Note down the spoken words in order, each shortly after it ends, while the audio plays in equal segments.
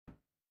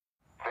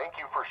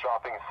for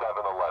shopping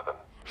 7-Eleven.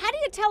 How do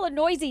you tell a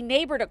noisy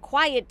neighbor to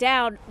quiet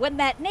down when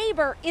that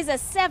neighbor is a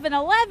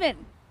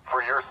 7-Eleven?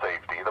 For your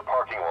safety, the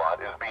parking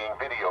lot is being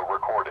video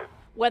recorded.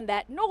 When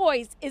that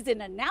noise is an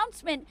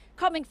announcement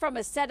coming from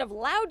a set of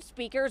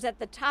loudspeakers at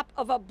the top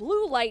of a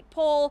blue light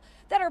pole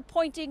that are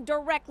pointing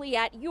directly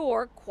at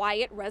your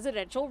quiet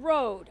residential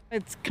road.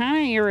 It's kind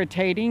of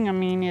irritating. I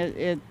mean,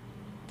 it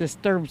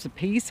disturbs the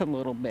peace a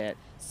little bit.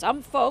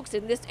 Some folks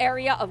in this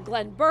area of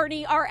Glen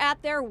Burnie are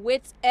at their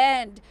wits'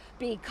 end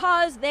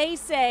because they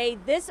say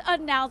this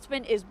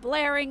announcement is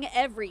blaring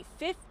every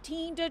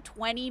 15 to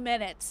 20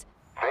 minutes.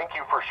 Thank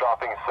you for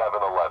shopping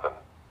 7-Eleven.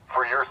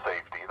 For your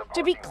safety,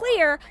 To be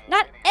clear,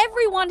 not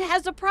everyone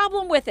has a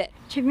problem with it.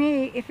 To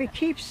me, if it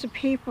keeps the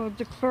people,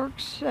 the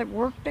clerks that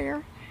work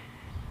there,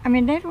 I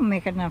mean, they don't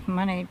make enough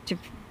money to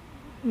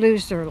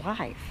lose their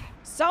life.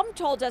 Some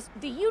told us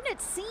the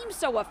unit seemed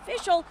so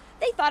official,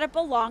 they thought it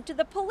belonged to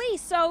the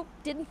police, so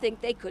didn't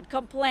think they could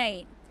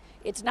complain.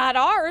 It's not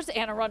ours,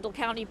 Anne Arundel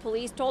County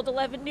Police told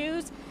 11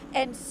 News,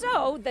 and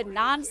so the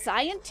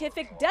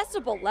non-scientific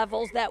decibel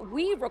levels that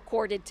we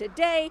recorded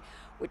today,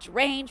 which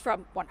range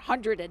from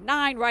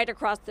 109 right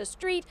across the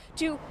street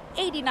to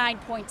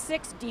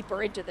 89.6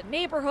 deeper into the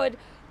neighborhood,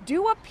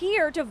 do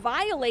appear to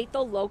violate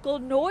the local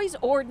noise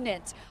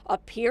ordinance,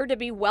 appear to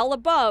be well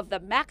above the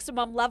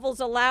maximum levels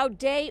allowed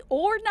day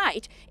or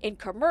night in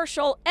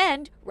commercial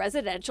and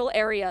residential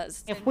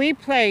areas. If we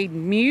played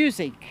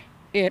music,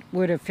 it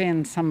would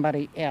offend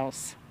somebody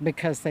else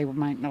because they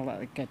might not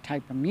like a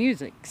type of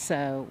music.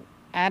 So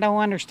I don't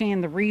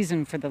understand the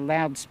reason for the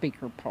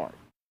loudspeaker part.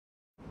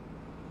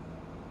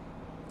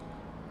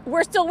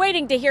 We're still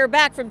waiting to hear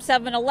back from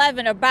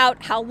 7-Eleven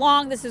about how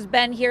long this has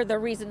been here, the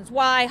reasons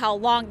why, how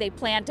long they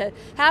plan to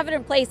have it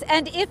in place,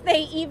 and if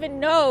they even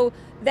know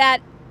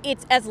that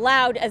it's as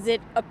loud as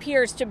it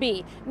appears to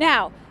be.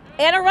 Now,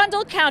 Anne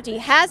Arundel County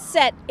has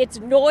set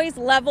its noise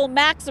level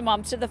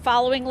maximums to the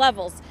following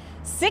levels.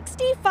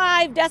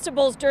 65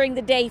 decibels during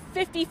the day,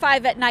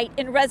 55 at night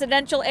in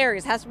residential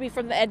areas, has to be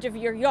from the edge of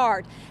your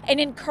yard. And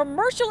in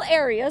commercial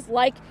areas,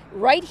 like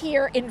right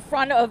here in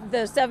front of the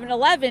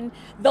 7-Eleven,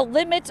 the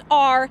limits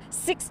are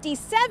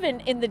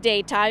 67 in the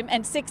daytime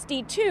and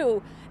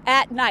 62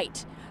 at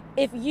night.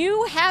 If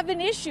you have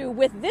an issue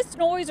with this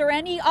noise or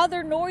any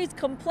other noise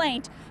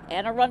complaint,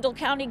 Anne Arundel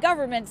County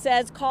government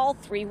says call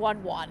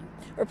 311.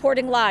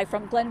 Reporting live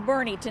from Glen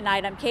Burnie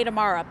tonight, I'm Kate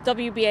Amara,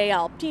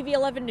 WBAL-TV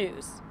 11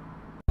 News.